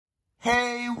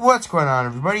Hey, what's going on,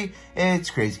 everybody?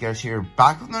 It's Crazy Guys here,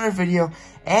 back with another video,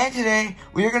 and today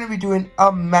we are going to be doing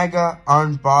a mega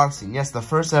unboxing. Yes, the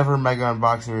first ever mega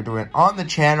unboxing we're doing on the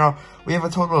channel. We have a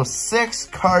total of 6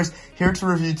 cars here to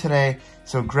review today,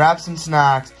 so grab some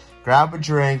snacks, grab a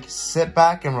drink, sit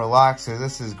back and relax, so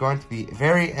this is going to be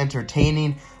very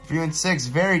entertaining, reviewing 6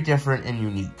 very different and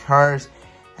unique cars.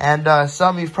 And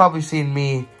some you've probably seen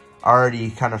me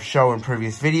already kind of show in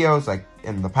previous videos, like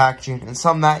in the packaging, and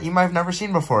some that you might have never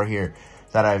seen before here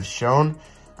that I've shown.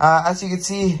 As you can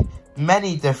see,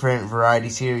 many different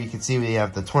varieties here. You can see we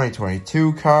have the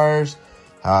 2022 cars,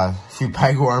 a few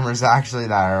peg warmers actually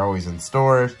that are always in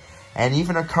stores, and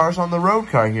even a Cars on the Road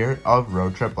car here of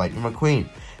Road Trip Lightning McQueen.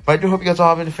 But I do hope you guys all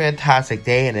having a fantastic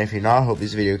day, and if you're not, I hope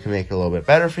this video can make it a little bit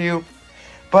better for you.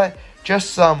 But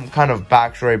just some kind of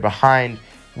backstory behind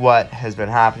what has been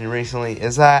happening recently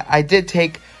is that I did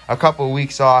take a couple of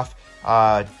weeks off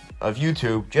of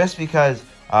YouTube just because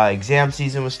exam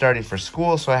season was starting for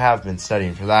school, so I have been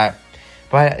studying for that.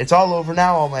 But it's all over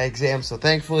now, all my exams, so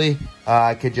thankfully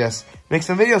I could just make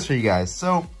some videos for you guys.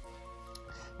 So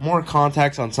more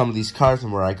context on some of these cars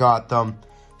and where I got them.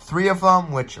 3 of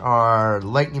them, which are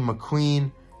Lightning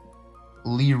McQueen,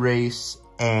 Lee Race,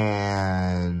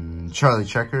 and Charlie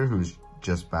Checker, who's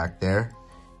just back there.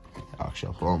 Actually,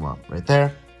 I'll pull them up right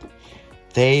there.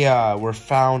 They were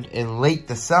found in late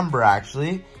December,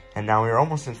 actually, and now we're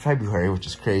almost in February, which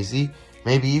is crazy.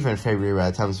 Maybe even February by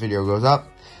the time this video goes up.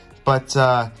 But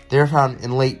they were found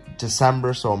in late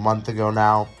December, so a month ago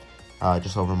now,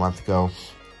 just over a month ago.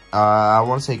 I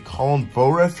want to say Colin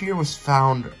Boref here was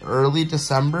found early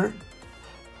December.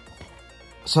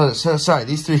 So sorry,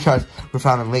 these 3 cars were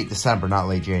found in late December, not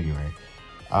late January.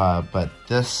 But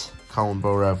this Colin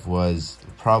Boref was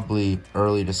probably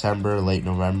early December, late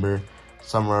November,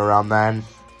 somewhere around then.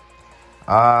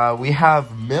 We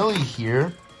have Millie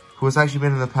here, who has actually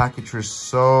been in the package for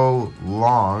so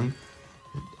long.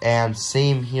 And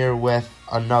same here with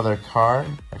another car.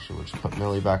 Actually, we'll just put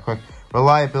Millie back quick.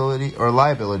 Liability,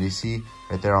 see,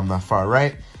 right there on the far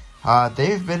right.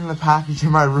 They've been in the package in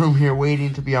my room here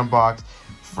waiting to be unboxed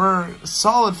for a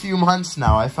solid few months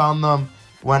now. I found them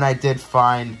when I did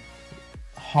find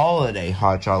Holiday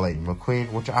Hot Shot Lightning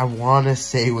McQueen, which I want to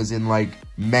say was in like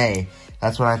May.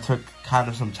 That's when I took kind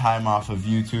of some time off of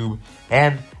YouTube,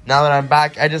 and now that I'm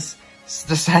back, I just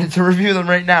decided to review them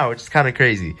right now, which is kind of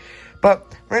crazy.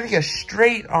 But we're going to get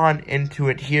straight on into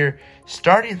it here,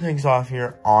 starting things off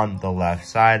here on the left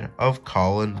side of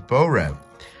Colin Boref.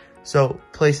 So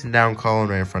placing down Colin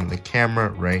right in front of the camera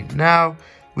right now,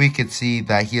 we could see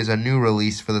that he has a new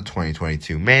release for the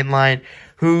 2022 mainline,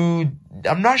 who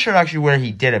I'm not sure actually where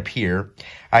he did appear.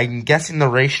 I'm guessing the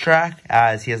racetrack,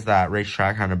 as he has that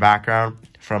racetrack on the background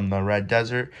from the red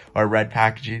desert, or red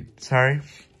packaging, sorry.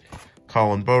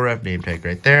 Colin Boref, name tag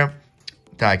right there.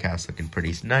 Diecast looking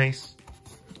pretty nice.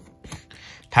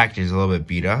 Packaging is a little bit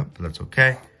beat up, but that's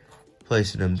okay.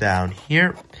 Placing them down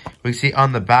here. We see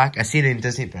on the back, I see it in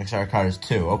Disney Pixar Cars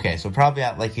too. Okay, so probably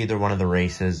at like either one of the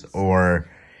races or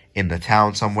in the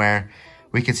town somewhere.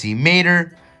 We can see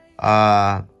Mater.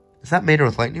 Is that Mater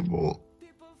with Lightning Bolt?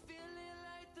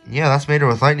 Yeah, that's Mater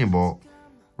with Lightning Bolt.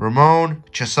 Ramon,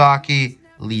 Chisaki,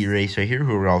 Lee Race right here,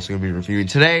 who we're also going to be reviewing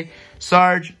today.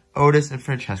 Sarge, Otis, and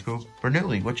Francesco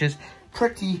Bernoulli, which is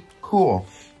pretty cool.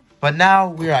 But now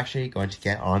we're actually going to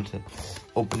get on to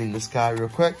opening this guy real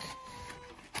quick.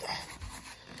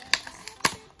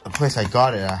 The place I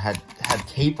got it, I had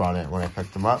tape on it when I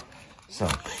picked them up. So,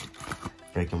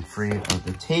 break him free of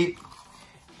the tape.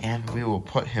 And we will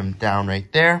put him down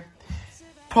right there.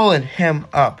 Pulling him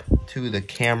up to the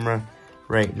camera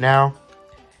right now.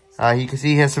 You can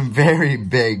see he has some very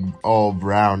big, all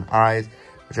brown eyes,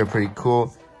 which are pretty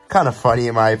cool. Kind of funny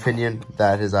in my opinion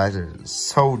that his eyes are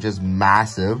so just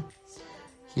massive.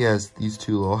 He has these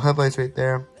 2 little headlights right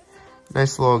there.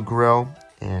 Nice little grill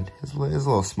and his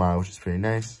little smile, which is pretty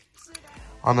nice.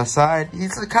 On the side,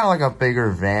 he's kind of like a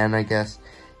bigger van, I guess.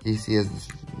 You see he has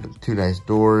 2 nice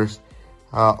doors.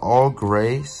 All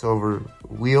gray, silver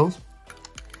wheels.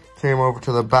 Came over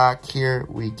to the back here,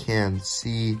 we can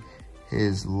see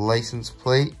his license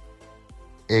plate.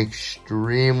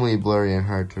 Extremely blurry and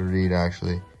hard to read,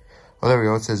 actually. Oh, there we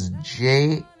go. It says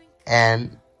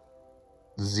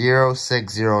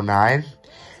JN0609.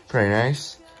 Pretty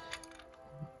nice.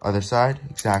 Other side,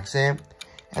 exact same.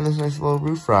 And there's a nice little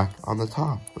roof rack on the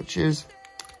top, which is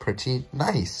pretty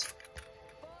nice.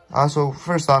 So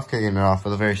first off, kicking it off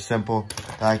with a very simple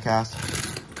diecast.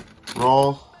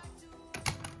 Roll.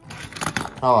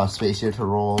 Not a lot of space here to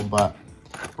roll, but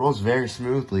rolls very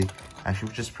smoothly, actually,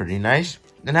 which is pretty nice.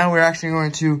 And now we're actually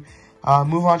going to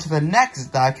move on to the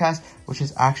next diecast, which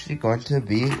is actually going to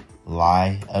be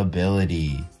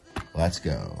liability. Let's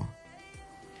go.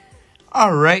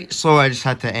 Alright, so I just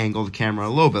had to angle the camera a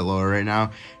little bit lower right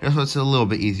now, just so it's a little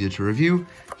bit easier to review.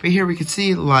 But here we can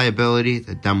see liability,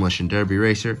 the demolition derby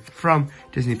racer from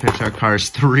Disney Pixar Cars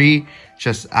 3.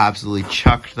 Just absolutely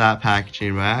chucked that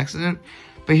packaging by accident.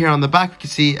 But here on the back, we can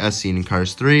see a scene in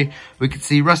Cars 3. We can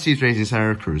see Rusty's Racing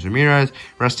Center, Cruz Ramirez,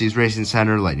 Rusty's Racing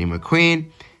Center, Lightning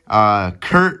McQueen,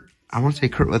 Kurt, I want to say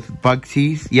Kurt with bug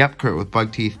teeth. Yep, Kurt with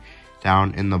bug teeth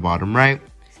down in the bottom right.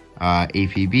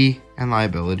 APB and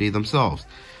liability themselves.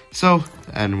 So,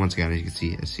 and once again, as you can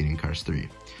see, a scene in Cars 3.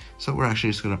 So we're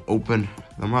actually just going to open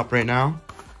them up right now.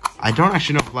 I don't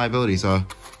actually know if liability is a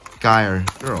guy or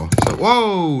girl. So,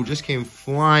 whoa, just came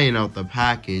flying out the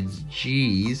package.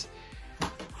 Jeez.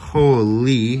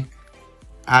 Holy.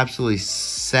 Absolutely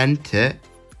sent it.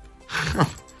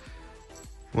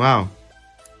 Wow.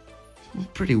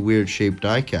 Pretty weird shaped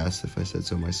diecast, if I said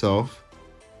so myself.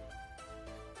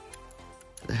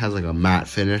 It has like a matte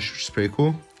finish, which is pretty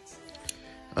cool.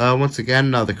 Once again,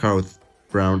 another car with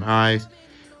brown eyes.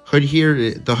 Hood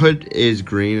here, the hood is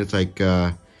green. It's like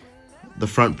the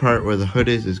front part where the hood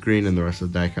is green, and the rest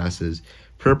of the diecast is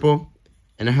purple.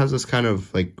 And it has this kind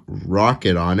of like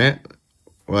rocket on it,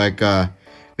 like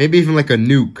maybe even like a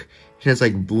nuke. It has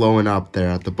like blowing up there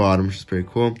at the bottom, which is pretty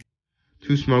cool.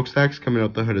 2 smokestacks coming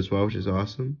out the hood as well, which is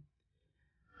awesome.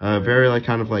 Very like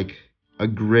kind of like a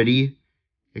gritty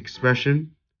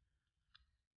expression.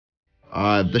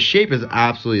 The shape is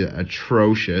absolutely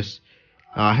atrocious.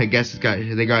 I guess they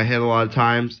got hit a lot of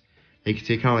times. You can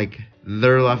see kind of like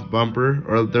their left bumper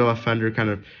or their left fender kind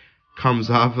of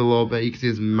comes off a little bit. You can see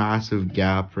this massive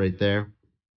gap right there.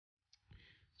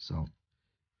 So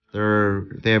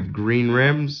they have green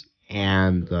rims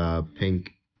and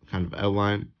pink kind of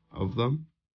outline of them.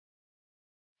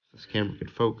 If this camera could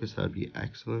focus, that'd be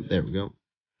excellent. There we go.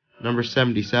 Number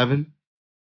 77.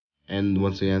 And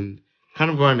once again, kind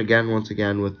of going again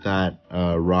with that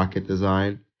rocket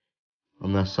design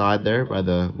on the side there by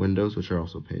the windows, which are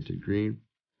also painted green.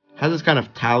 Has this kind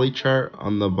of tally chart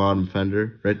on the bottom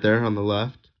fender right there on the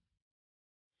left.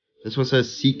 This one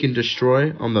says Seek and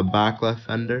Destroy on the back left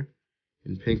fender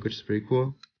in pink, which is pretty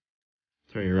cool.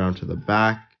 Turning around to the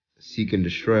back, Seek and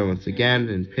Destroy once again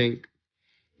in pink.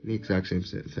 The exact same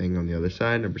thing on the other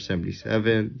side. Number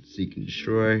 77, Seek and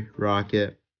Destroy,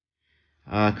 rocket.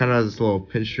 Kind of has this little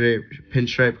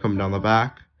pinstripe coming down the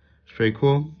back. It's pretty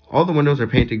cool. All the windows are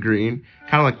painted green,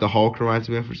 kind of like the Hulk reminds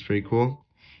me of, which is pretty cool.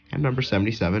 And number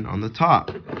 77 on the top.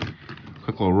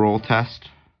 Quick little roll test,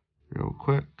 real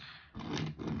quick.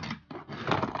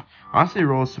 Honestly, it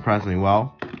rolls surprisingly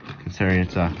well, considering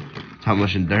it's a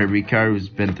demolition derby car who's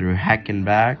been through heck and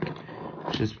back,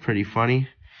 which is pretty funny.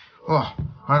 Oh,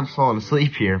 I'm falling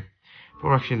asleep here. But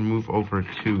we're actually going to move over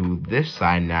to this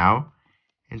side now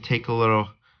and take a little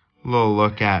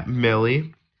look at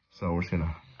Millie. So we're just going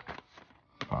to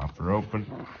pop her open.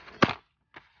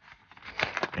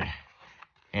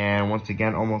 And once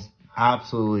again, almost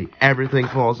absolutely everything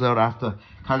falls out. I have to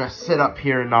kind of sit up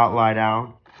here and not lie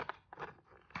down.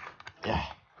 Yeah.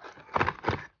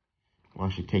 Why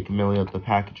don't you take Millie out the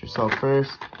package yourself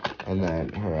first, and then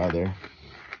her other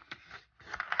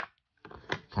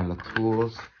kind of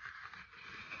tools.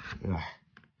 Yeah.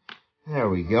 There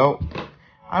we go.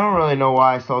 I don't really know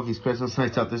why I saw these Christmas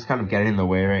lights up. They're just kind of getting in the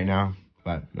way right now,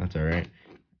 but that's alright.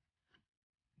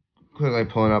 Quickly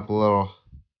pulling up a little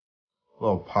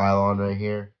pylon right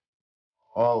here.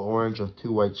 All orange with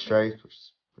 2 white stripes, which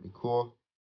is pretty cool.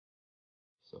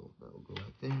 So that'll go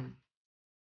right there.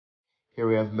 Here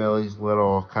we have Millie's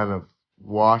little kind of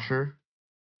washer.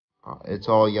 It's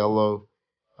all yellow.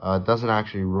 It doesn't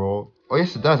actually roll. Oh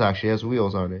yes, it does actually. It has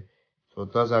wheels on it. So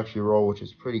it does actually roll, which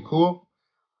is pretty cool.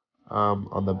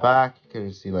 On the back, you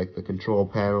can see like the control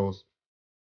panels,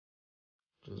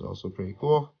 which is also pretty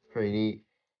cool. Pretty neat.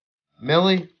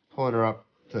 Millie, pulling her up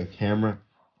to the camera.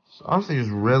 It's honestly just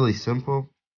really simple.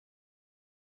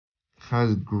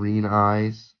 Has green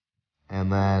eyes,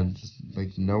 and then just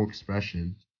like no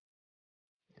expression.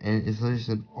 And it's just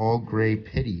an all gray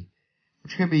pity,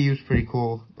 which could be used pretty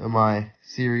cool in my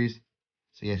series.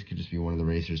 So yes, it could just be one of the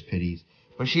racer's pitties.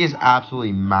 But she is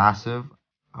absolutely massive.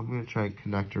 I'm going to try and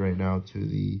connect her right now to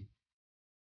the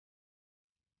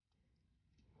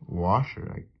washer.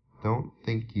 I don't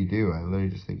think you do. I literally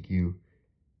just think you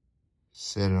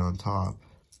sit it on top.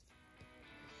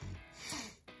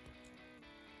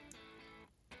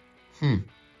 I'm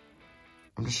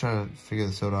just trying to figure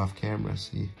this out off camera,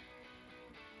 see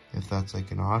if that's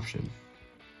like an option.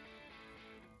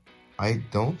 I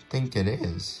don't think it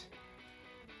is.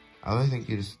 I really think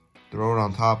you just throw it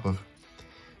on top of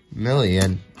Millie,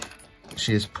 and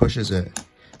she just pushes it.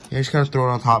 You just kind of throw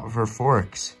it on top of her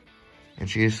forks. And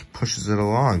she just pushes it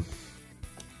along.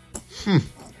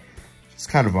 It's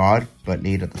kind of odd, but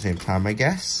neat at the same time, I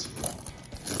guess.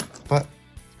 But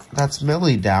that's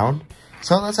Millie down.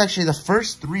 So that's actually the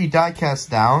first 3 diecasts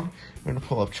down. We're going to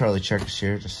pull up Charlie Checkers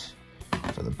here just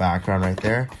for the background right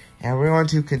there. And we're going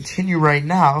to continue right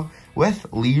now with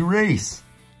Lee Race.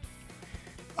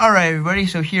 Alright everybody,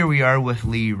 so here we are with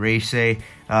Lee Race. The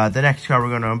next car we're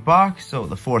going to unbox, so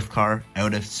the 4th car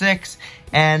out of 6.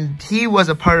 And he was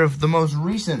a part of the most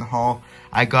recent haul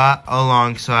I got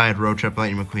alongside Road Trip,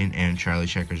 Lightning McQueen, and Charlie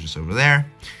Checkers just over there.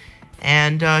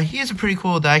 And he is a pretty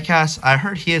cool diecast. I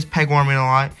heard he is peg warming a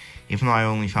lot, even though I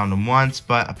only found him once.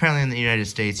 But apparently in the United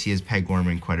States, he is peg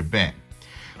warming quite a bit.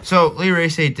 So Lee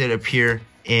Race did appear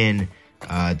in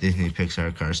Disney's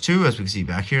Pixar Cars 2, as we can see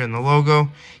back here in the logo.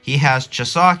 He has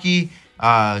Chisaki,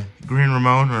 Green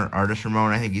Ramon, or Artist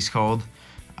Ramon, I think he's called,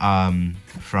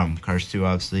 from Cars 2,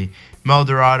 obviously. Mel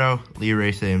Dorado, Lee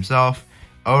Race himself,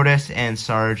 Otis, and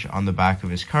Sarge on the back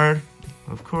of his card,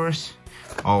 of course.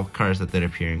 All cars that did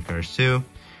appear in Cars 2.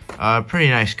 Pretty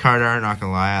nice card art, not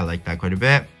gonna lie, I like that quite a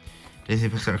bit. Disney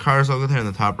Pixar Cars logo there in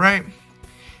the top right.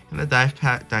 And the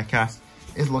diecast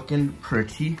is looking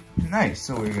pretty nice.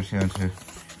 So we're just going to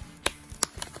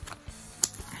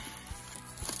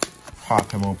pop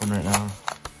him open right now.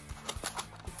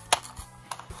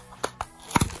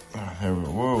 Oh, there we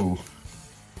go. Whoa.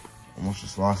 Almost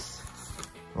just lost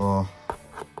a little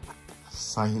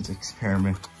science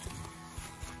experiment.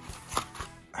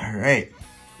 Alright.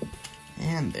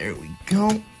 And there we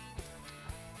go.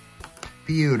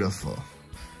 Beautiful.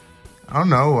 I don't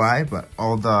know why, but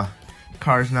all the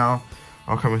cars now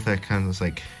all come with that kind of this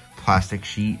like plastic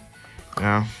sheet.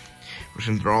 Now we're just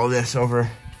gonna throw all this over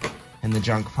in the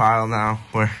junk pile now.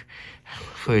 Where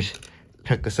please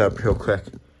pick this up real quick.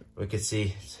 We can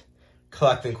see it's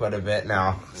collecting quite a bit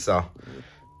now, so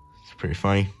it's pretty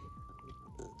funny.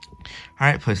 All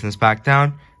right, placing this back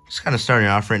down. Just kind of starting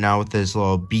off right now with this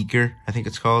little beaker, I think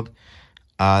it's called.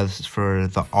 This is for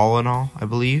the All in All, I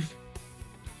believe.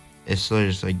 It's sort of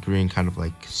just like green, kind of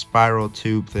like spiral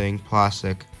tube thing,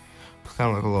 plastic. It's kind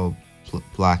of like a little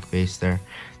black base there.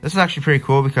 This is actually pretty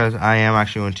cool because I am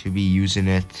actually going to be using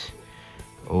it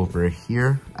over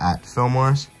here at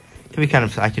Fillmore's. It could be kind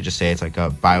of, I could just say it's like a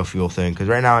biofuel thing, because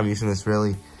right now I'm using this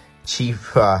really cheap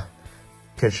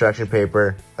construction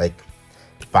paper, like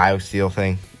BioSteel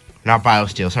thing. Not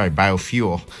BioSteel, sorry,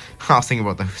 biofuel. I was thinking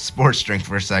about the sports drink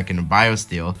for a second,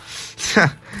 BioSteel.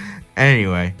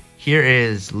 Anyway, here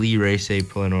is Lee Race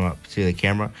pulling him up to the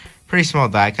camera. Pretty small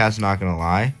diecast, not gonna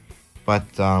lie. But,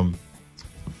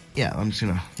 yeah, I'm just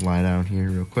gonna lie down here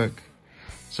real quick.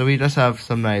 So we just have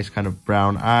some nice kind of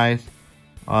brown eyes.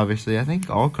 Obviously, I think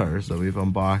all cars that we've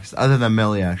unboxed, other than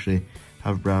Millie actually,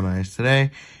 have brown eyes today.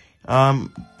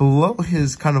 Below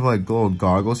his kind of like little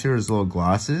goggles here, his little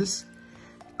glasses.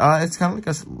 It's kind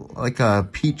of like a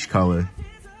peach color.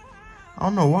 I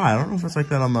don't know why. I don't know if it's like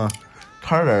that on the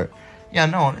card art. Yeah,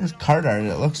 no, on his card art,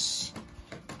 it looks,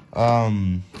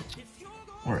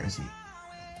 where is he?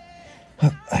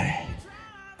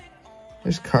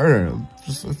 There's card art.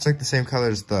 It's like the same color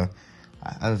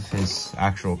as his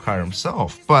actual car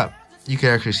himself. But you can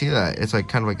actually see that. It's like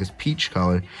kind of like his peach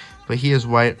color. But he is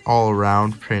white all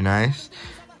around. Pretty nice.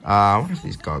 I wonder if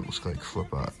these goggles could like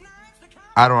flip up.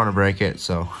 I don't want to break it,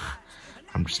 so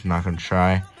I'm just not going to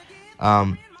try.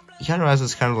 He kind of has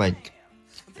this kind of like,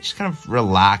 just kind of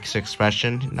relaxed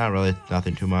expression. Not really,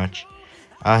 nothing too much.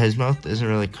 His mouth isn't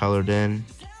really colored in.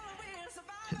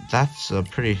 That's a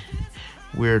pretty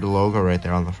weird logo right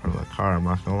there on the front of the car, I'm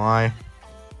not going to lie.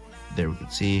 There we can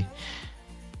see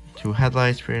 2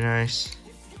 headlights, pretty nice.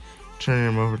 Turning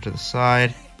them over to the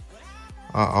side.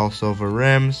 All silver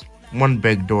rims. 1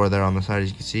 big door there on the side, as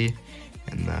you can see.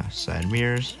 And the side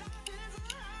mirrors.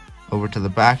 Over to the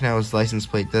back now, his license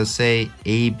plate does say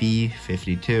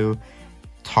AB52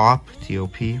 top,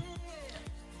 T-O-P.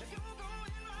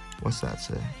 What's that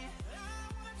say?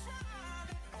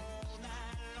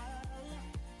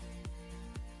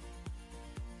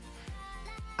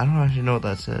 I don't actually know what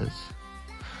that says.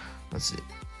 Let's see.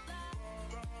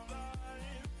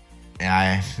 Yeah, I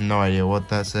have no idea what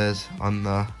that says on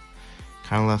the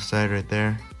kind of left side right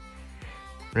there.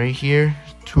 Right here,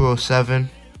 207.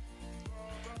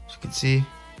 As you can see,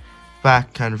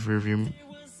 back kind of rear view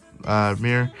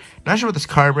mirror. Not sure what this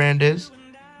car brand is.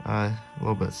 A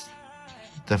little bit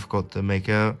difficult to make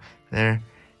out there.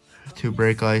 2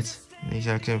 brake lights, the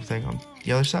exact same thing on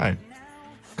the other side.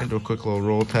 I'm gonna do a quick little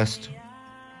roll test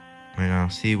right now.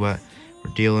 See what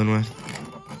we're dealing with.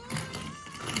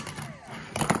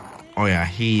 Oh yeah,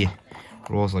 he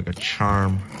rolls like a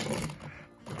charm.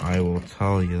 I will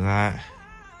tell you that.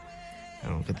 I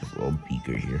don't get this little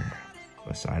beaker here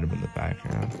beside him in the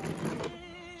background.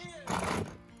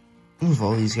 Move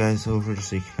all these guys over just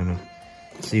so you can kind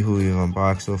of see who we've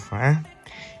unboxed so far.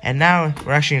 And now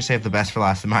we're actually going to save the best for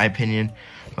last, in my opinion,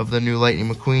 of the new Lightning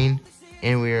McQueen.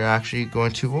 And we are actually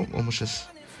going to almost just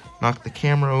knock the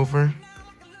camera over.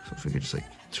 So if we could just like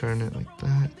turn it like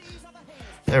that.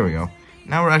 There we go.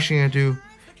 Now we're actually going to do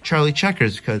Charlie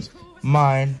Checkers, because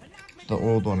mine, the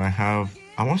old one I have,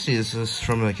 I want to say this is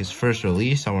from like his first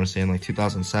release. I want to say in like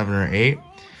 2007 or 8,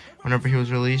 whenever he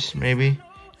was released, maybe.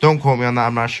 Don't quote me on that,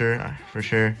 I'm not sure, for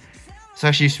sure. This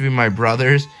actually used to be my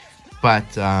brother's, but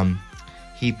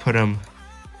he put him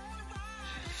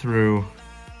through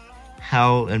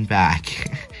hell and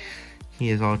back. He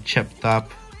is all chipped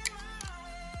up.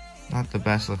 Not the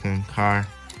best looking car.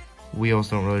 Wheels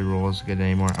don't really roll as good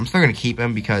anymore. I'm still gonna keep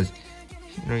him because,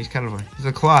 you know, he's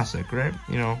a classic, right?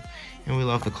 You know, and we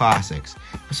love the classics.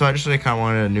 So I just really kind of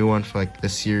wanted a new one for like the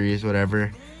series,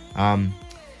 whatever. Don't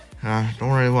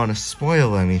really want to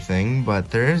spoil anything, but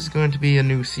there is going to be a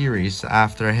new series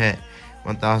after I hit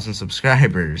 1,000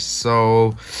 subscribers.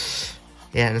 So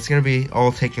yeah, and it's going to be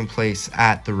all taking place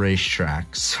at the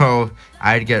racetrack. So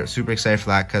I'd get super excited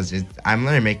for that, because I'm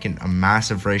literally making a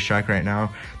massive racetrack right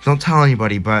now. Don't tell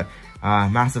anybody, but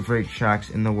massive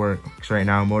racetracks in the works right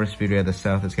now. Motor Speedway of the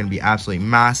South. It's going to be absolutely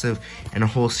massive, and a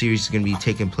whole series is going to be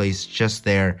taking place just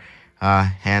there.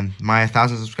 And my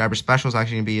 1,000 subscriber special is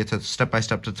actually going to be a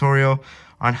step-by-step tutorial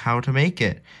on how to make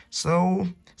it. So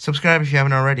subscribe if you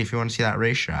haven't already, if you want to see that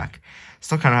racetrack.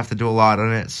 Still kind of have to do a lot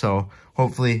on it, so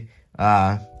hopefully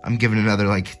I'm giving another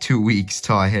like 2 weeks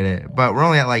till I hit it. But we're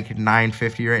only at like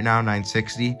 950 right now,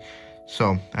 960.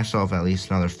 So I still have at least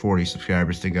another 40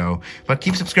 subscribers to go. But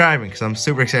keep subscribing, because I'm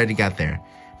super excited to get there.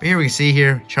 But here we can see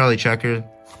here, Charlie Checkers,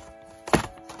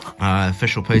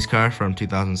 official pace car from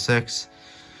 2006.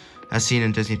 As seen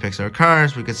in Disney Pixar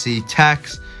Cars. We could see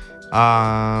Tex.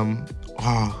 Oh,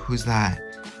 who's that?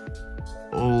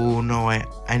 Oh no,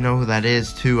 I know who that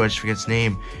is too. I just forget his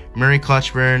name. Murray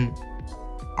Clutchburn,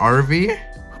 Artie,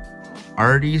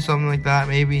 something like that,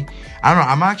 maybe. I don't know.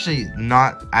 I'm actually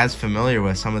not as familiar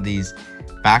with some of these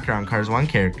background Cars 1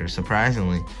 characters,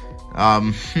 surprisingly.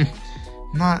 Not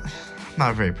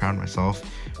very proud of myself.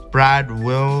 Brad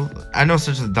Will, I know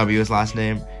such as W his last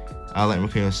name. Lightning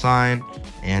McQueen sign,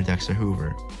 and Dexter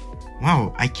Hoover.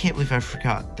 Wow, I can't believe I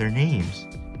forgot their names.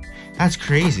 That's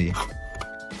crazy.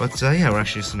 But yeah, we're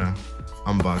actually just gonna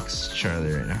unbox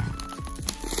Charlie right now.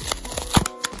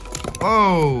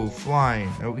 Oh, flying.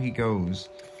 Out he goes.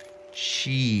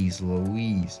 Jeez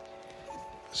Louise.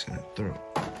 Just gonna throw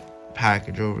a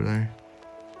package over there.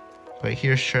 But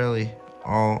here's Charlie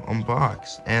all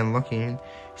unboxed and looking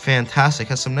fantastic.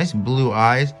 Has some nice blue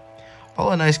eyes.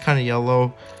 All a nice kind of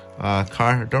yellow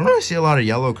car. Don't really see a lot of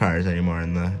yellow cars anymore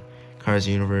in the Cars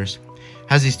universe.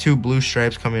 Has these 2 blue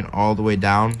stripes coming all the way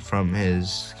down from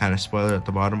his kind of spoiler at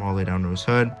the bottom, all the way down to his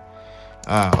hood.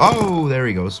 Oh, there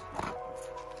he goes.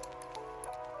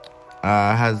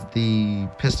 Has the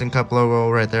Piston Cup logo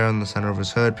right there on the center of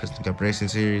his hood, Piston Cup Racing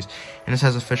Series, and this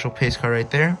has official pace car right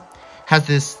there. Has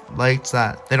this lights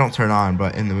that they don't turn on,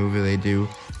 but in the movie they do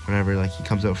whenever like he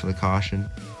comes out for the caution.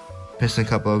 Piston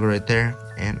Cup logo right there,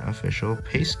 and official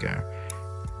pace car.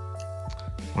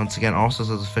 Once again, also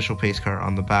says official pace car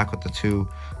on the back with the 2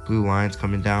 blue lines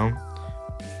coming down.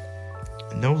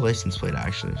 No license plate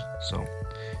actually, so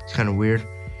it's kind of weird.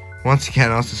 Once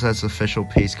again, also says official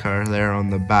pace car there on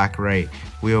the back right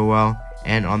wheel well,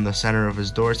 and on the center of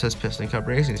his door it says Piston Cup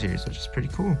Racing Series, which is pretty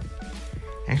cool.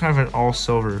 And kind of an all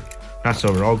silver, not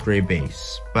silver, all gray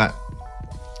base. But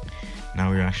now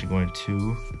we're actually going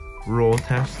to roll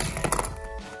test.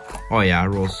 Oh yeah,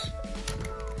 rolls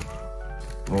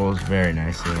very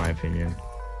nicely in my opinion.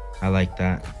 I like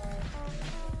that.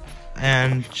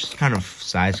 And just kind of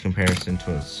size comparison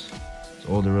to its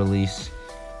older release.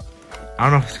 I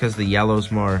don't know if it's because the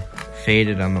yellow's more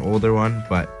faded on the older one,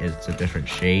 but it's a different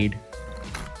shade.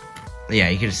 Yeah,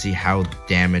 you can see how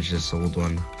damaged this old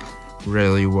one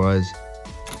really was.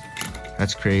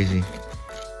 That's crazy.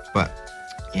 But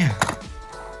yeah,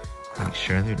 make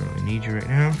sure they don't really need you right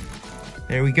now.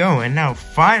 There we go. And now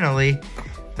finally,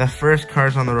 the first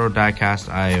Cars on the Road diecast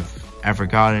I've ever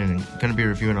gotten and going to be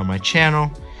reviewing on my channel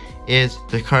is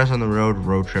the Cars on the Road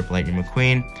Road Trip Lightning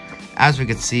McQueen. As we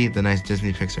can see, the nice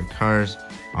Disney Pixar Cars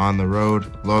on the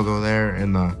Road logo there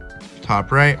in the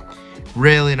top right.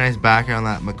 Really nice background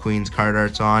that McQueen's card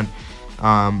art's on.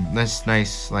 This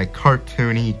nice like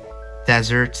cartoony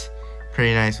desert.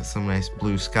 Pretty nice with some nice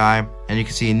blue sky. And you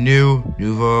can see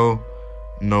Novo,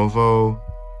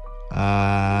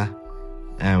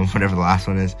 and whatever the last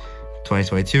one is.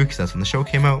 2022, because that's when the show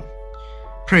came out.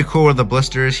 Pretty cool where the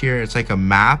blister is here. It's like a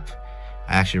map.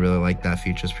 I actually really like that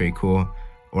feature. It's pretty cool.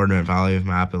 Ordinate value of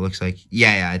map, it looks like.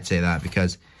 Yeah, I'd say that,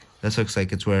 because this looks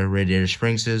like it's where Radiator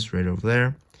Springs is, right over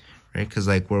there. Right, because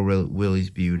like where Willie's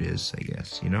Butte is, I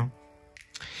guess, you know.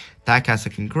 Diecast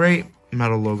looking great.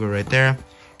 Metal logo right there.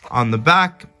 On the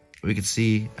back, we can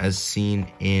see as seen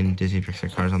in Disney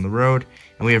Pixar Cars on the Road.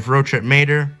 And we have Road Trip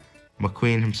Mater,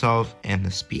 McQueen himself, and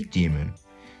the Speed Demon.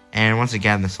 And once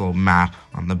again, this little map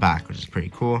on the back, which is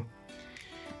pretty cool.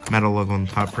 Metal logo on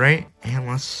the top right. And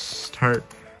let's start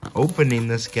opening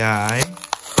this guy.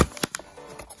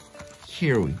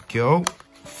 Here we go.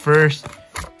 First,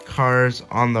 Cars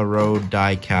on the Road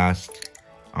diecast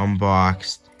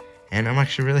unboxed. And I'm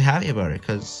actually really happy about it,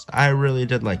 because I really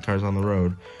did like Cars on the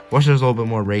Road. Wish there was a little bit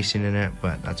more racing in it,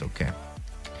 but that's okay.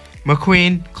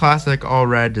 McQueen, classic all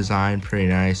red design, pretty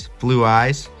nice. Blue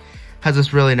eyes. Has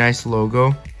this really nice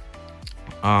logo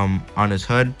on his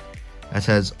hood that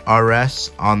says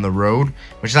RS on the Road,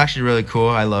 which is actually really cool.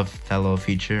 I love that little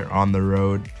feature, on the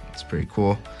road. It's pretty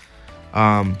cool.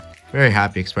 Very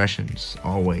happy expressions,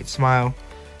 all white smile.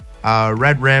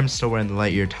 Red rims, still wearing the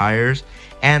Lightyear tires.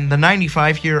 And the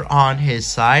 95 here on his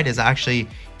side is actually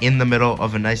in the middle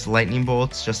of a nice lightning bolt.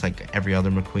 It's just like every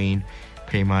other McQueen,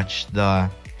 pretty much. The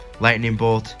lightning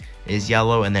bolt is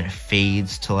yellow, and then it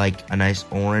fades to like a nice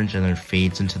orange, and then it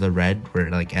fades into the red where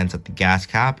it like ends at the gas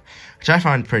cap, which I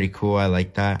find pretty cool. I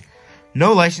like that.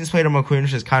 No license plate on McQueen,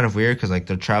 which is kind of weird, because like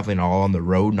they're traveling all on the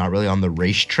road, not really on the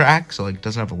racetrack, so like it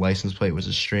doesn't have a license plate, which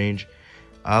is strange.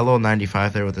 A little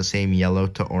 95 there with the same yellow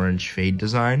to orange fade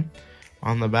design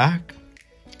on the back.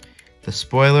 The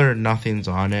spoiler, nothing's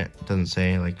on it. It doesn't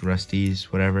say like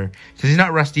Rusty's, whatever. Because he's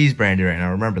not Rusty's branded right now,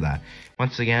 remember that.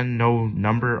 Once again, no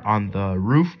number on the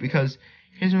roof, because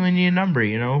he doesn't really need a number,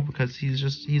 you know, because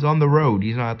he's on the road.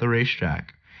 He's not at the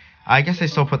racetrack. I guess I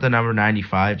still put the number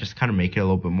 95 just to kind of make it a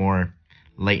little bit more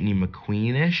Lightning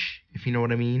McQueen-ish, if you know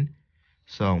what I mean.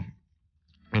 So,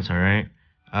 that's alright.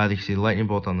 You can see the lightning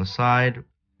bolt on the side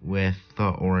with the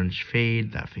orange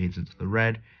fade that fades into the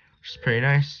red, which is pretty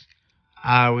nice.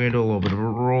 We're going to do a little bit of a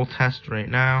roll test right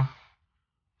now.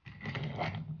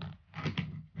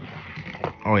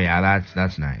 Oh yeah,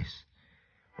 that's nice.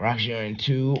 We're actually going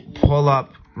to pull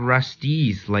up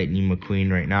Rusty's Lightning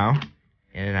McQueen right now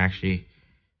and actually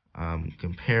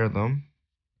compare them.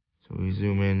 So we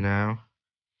zoom in now.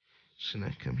 Just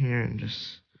gonna come here and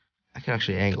I can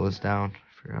actually angle this down.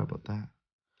 I forgot about that.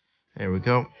 There we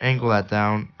go. Angle that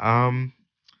down.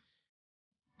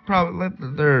 Probably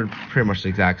they're pretty much the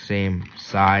exact same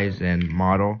size and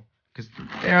model, because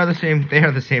they are the same. They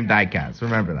are the same diecast.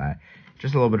 Remember that.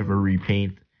 Just a little bit of a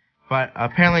repaint. But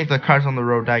apparently the Cars on the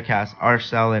Road diecasts are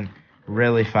selling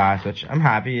really fast, which I'm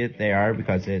happy that they are,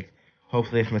 because it's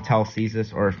hopefully if Mattel sees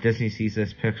this, or if Disney sees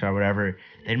this, Pixar, whatever,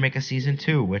 they'd make a season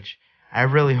 2, which I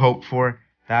really hope for.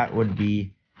 That would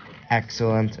be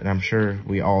excellent, and I'm sure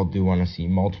we all do want to see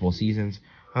multiple seasons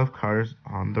of Cars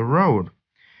on the Road.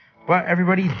 But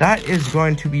everybody, that is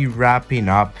going to be wrapping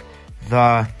up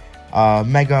the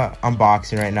mega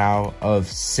unboxing right now of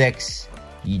 6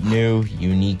 new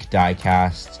unique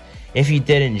diecasts. If you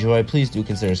did enjoy, please do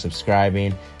consider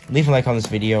subscribing, leave a like on this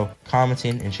video,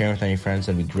 commenting, and sharing with any friends.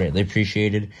 That'd be greatly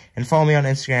appreciated. And follow me on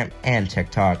Instagram and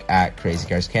TikTok at Crazy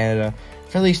Cars Canada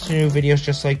for at least 2 new videos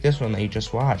just like this one that you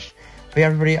just watched. But yeah,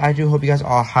 everybody, I do hope you guys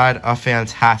all had a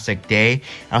fantastic day.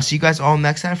 I'll see you guys all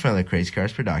next time for another Crazy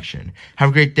Cars production.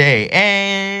 Have a great day,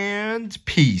 and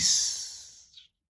peace.